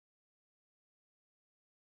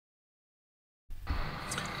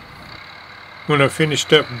When I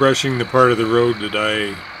finished up brushing the part of the road that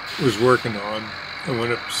I was working on, I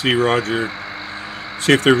went up to see Roger,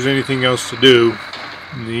 see if there was anything else to do.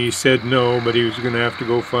 And he said no, but he was going to have to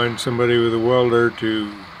go find somebody with a welder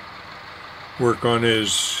to work on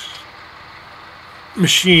his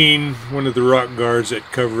machine, one of the rock guards that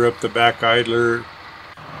cover up the back idler,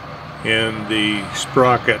 and the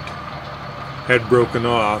sprocket had broken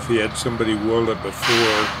off. He had somebody weld it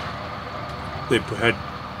before.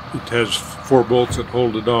 It has 4 bolts that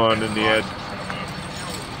hold it on, and he had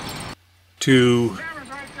 2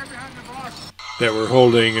 that were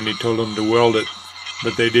holding, and he told them to weld it,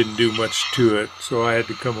 but they didn't do much to it. So I had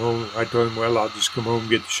to come home. I told him, well, I'll just come home and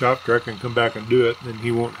get the shop truck and come back and do it, and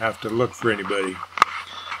he won't have to look for anybody.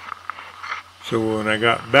 So when I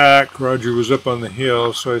got back, Roger was up on the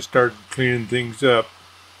hill, so I started cleaning things up,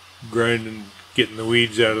 grinding, getting the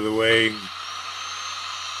weeds out of the way,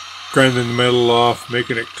 grinding the metal off,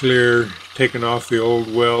 making it clear, taking off the old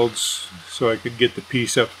welds so I could get the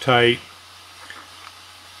piece up tight.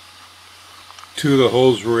 2 of the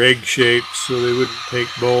holes were egg-shaped so they wouldn't take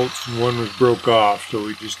bolts, and 1 was broke off, so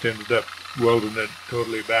we just ended up welding it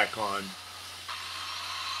totally back on.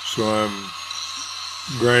 So I'm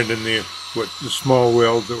grinding the small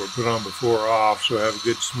welds that were put on before off, so I have a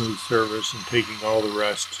good smooth surface, and taking all the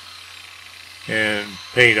rust and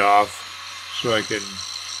paint off so I can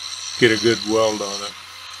get a good weld on it.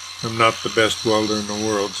 I'm not the best welder in the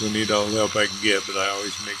world, so I need all the help I can get, but I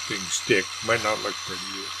always make things stick. Might not look pretty,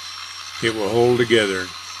 but it will hold together.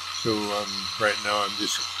 So right now I'm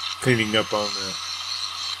just cleaning up on the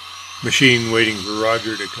machine, waiting for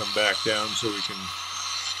Roger to come back down so we can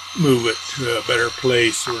move it to a better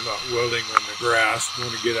place so we're not welding on the grass. We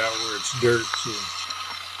want to get out where it's dirt so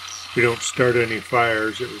we don't start any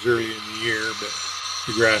fires. It was early in the year, but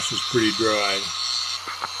the grass was pretty dry.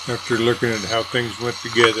 After looking at how things went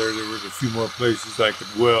together, there was a few more places I could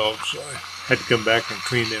weld, so I had to come back and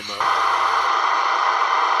clean them up.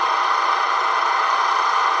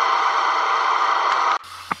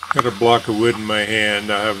 Got a block of wood in my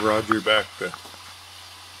hand. I have Roger back the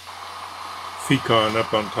Fecon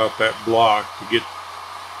up on top of that block to get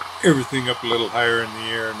everything up a little higher in the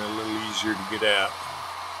air and a little easier to get at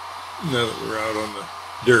now that we're out on the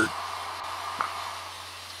dirt.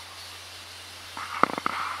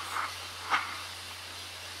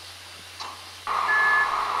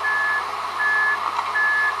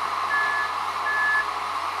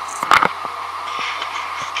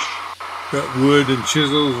 Got wood and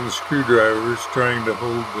chisels and screwdrivers trying to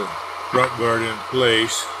hold the rock guard in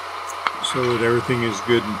place so that everything is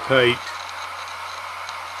good and tight.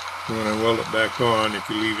 And when I weld it back on, if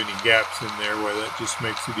you leave any gaps in there, well, that just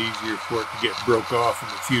makes it easier for it to get broke off in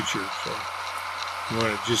the future. So you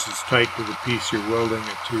want it just as tight to the piece you're welding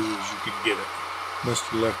it to as you can get it. Must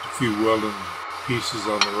have left a few welding pieces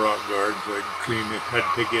on the rock guard, so I could clean it. Had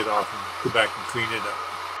to take it off and go back and clean it up.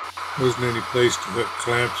 There wasn't any place to hook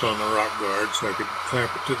clamps on the rock guard, so I could clamp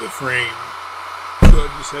it to the frame. So I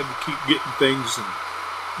just had to keep getting things and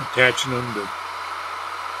attaching them to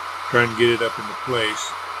try and get it up into place.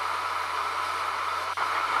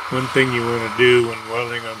 One thing you want to do when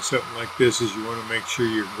welding on something like this is you want to make sure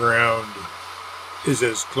your ground is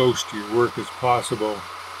as close to your work as possible.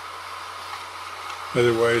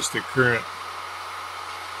 Otherwise the current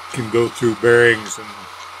can go through bearings and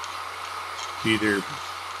either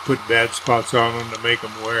put bad spots on them to make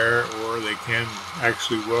them wear, or they can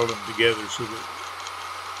actually weld them together so that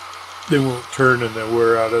they won't turn and they'll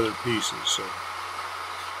wear out other pieces. So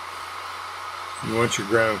you want your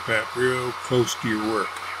ground clamp real close to your work.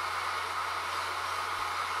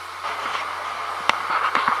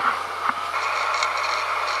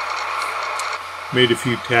 Made a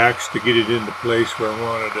few tacks to get it into place where I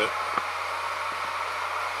wanted it.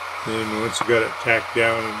 Then once I got it tacked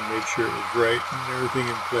down and made sure it was right and everything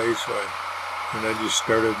in place, I just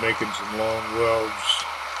started making some long welds.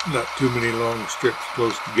 Not too many long strips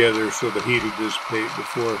close together so the heat will dissipate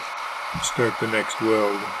before I start the next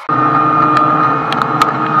weld.